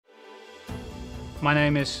My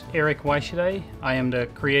name is Eric Weishide. I am the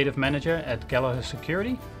creative manager at Gallagher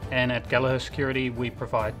Security, and at Gallagher Security we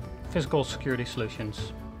provide physical security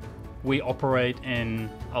solutions. We operate in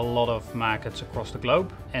a lot of markets across the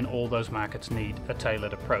globe, and all those markets need a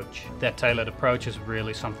tailored approach. That tailored approach is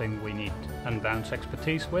really something we need Unbound's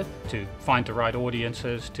expertise with, to find the right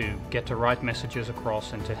audiences, to get the right messages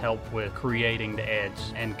across, and to help with creating the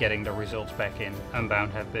ads and getting the results back in.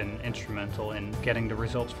 Unbound have been instrumental in getting the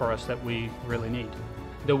results for us that we really need.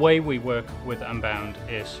 The way we work with Unbound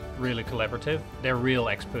is really collaborative. They're real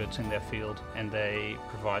experts in their field, and they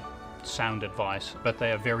provide sound advice, but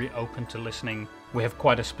they are very open to listening. We have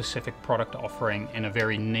quite a specific product offering in a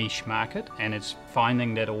very niche market, and it's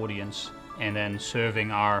finding that audience and then serving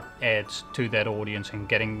our ads to that audience and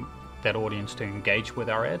getting that audience to engage with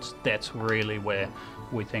our ads. That's really where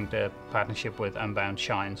we think the partnership with Unbound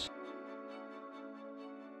shines.